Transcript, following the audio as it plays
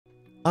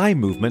Eye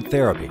movement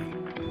therapy.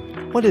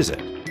 What is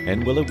it,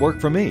 and will it work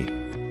for me?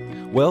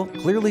 Well,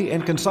 clearly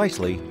and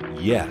concisely,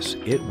 yes,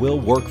 it will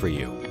work for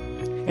you.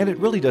 And it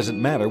really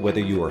doesn't matter whether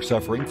you are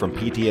suffering from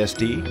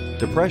PTSD,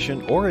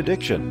 depression, or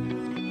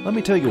addiction. Let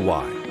me tell you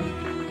why.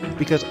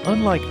 Because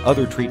unlike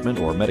other treatment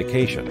or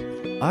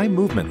medication, eye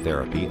movement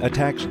therapy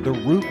attacks the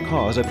root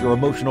cause of your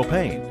emotional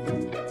pain.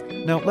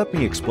 Now, let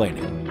me explain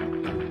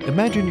it.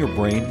 Imagine your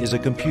brain is a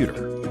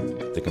computer.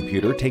 The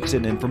computer takes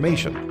in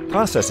information,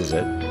 processes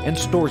it, and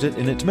stores it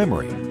in its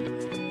memory.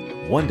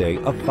 One day,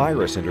 a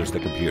virus enters the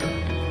computer.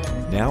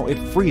 Now it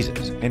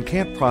freezes and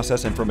can't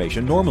process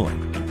information normally.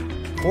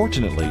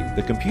 Fortunately,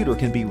 the computer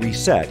can be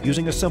reset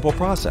using a simple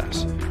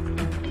process.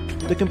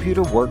 The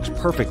computer works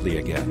perfectly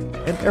again,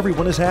 and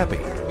everyone is happy.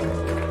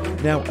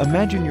 Now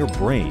imagine your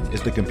brain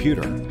is the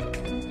computer.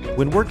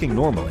 When working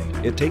normally,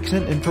 it takes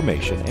in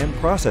information and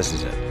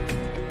processes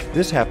it.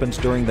 This happens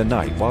during the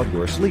night while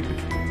you're sleeping,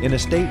 in a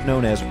state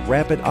known as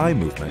rapid eye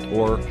movement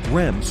or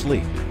REM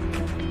sleep.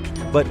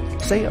 But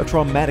say a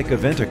traumatic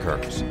event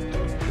occurs.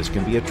 This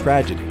can be a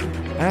tragedy,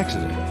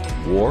 accident,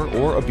 war,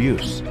 or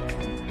abuse.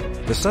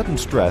 The sudden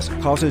stress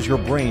causes your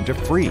brain to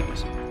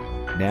freeze.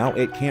 Now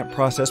it can't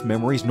process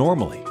memories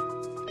normally.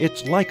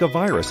 It's like a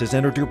virus has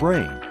entered your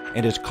brain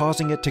and is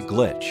causing it to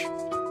glitch.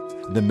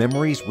 The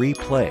memories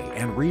replay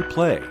and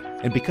replay,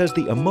 and because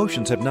the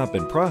emotions have not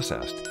been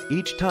processed,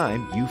 each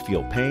time you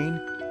feel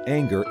pain,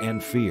 anger,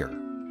 and fear.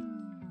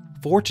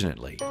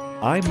 Fortunately,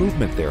 eye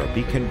movement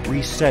therapy can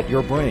reset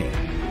your brain.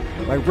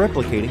 By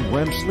replicating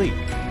REM sleep,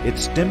 it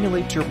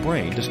stimulates your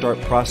brain to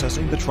start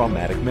processing the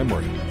traumatic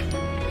memory.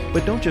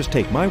 But don't just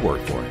take my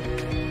word for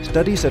it.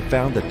 Studies have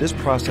found that this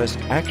process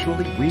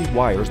actually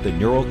rewires the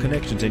neural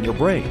connections in your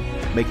brain,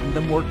 making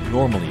them work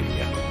normally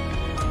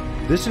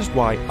again. This is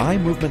why eye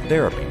movement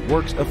therapy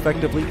works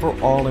effectively for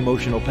all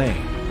emotional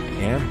pain,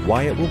 and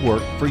why it will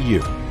work for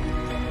you.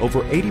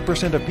 Over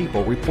 80% of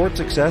people report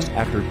success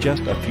after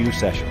just a few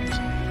sessions.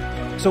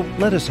 So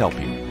let us help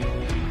you.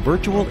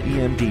 Virtual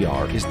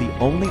EMDR is the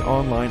only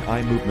online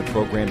eye movement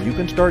program you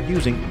can start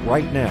using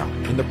right now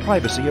in the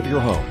privacy of your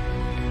home.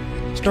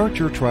 Start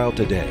your trial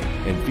today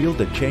and feel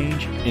the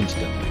change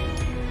instantly.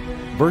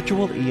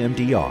 Virtual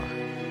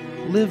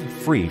EMDR. Live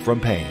free from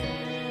pain.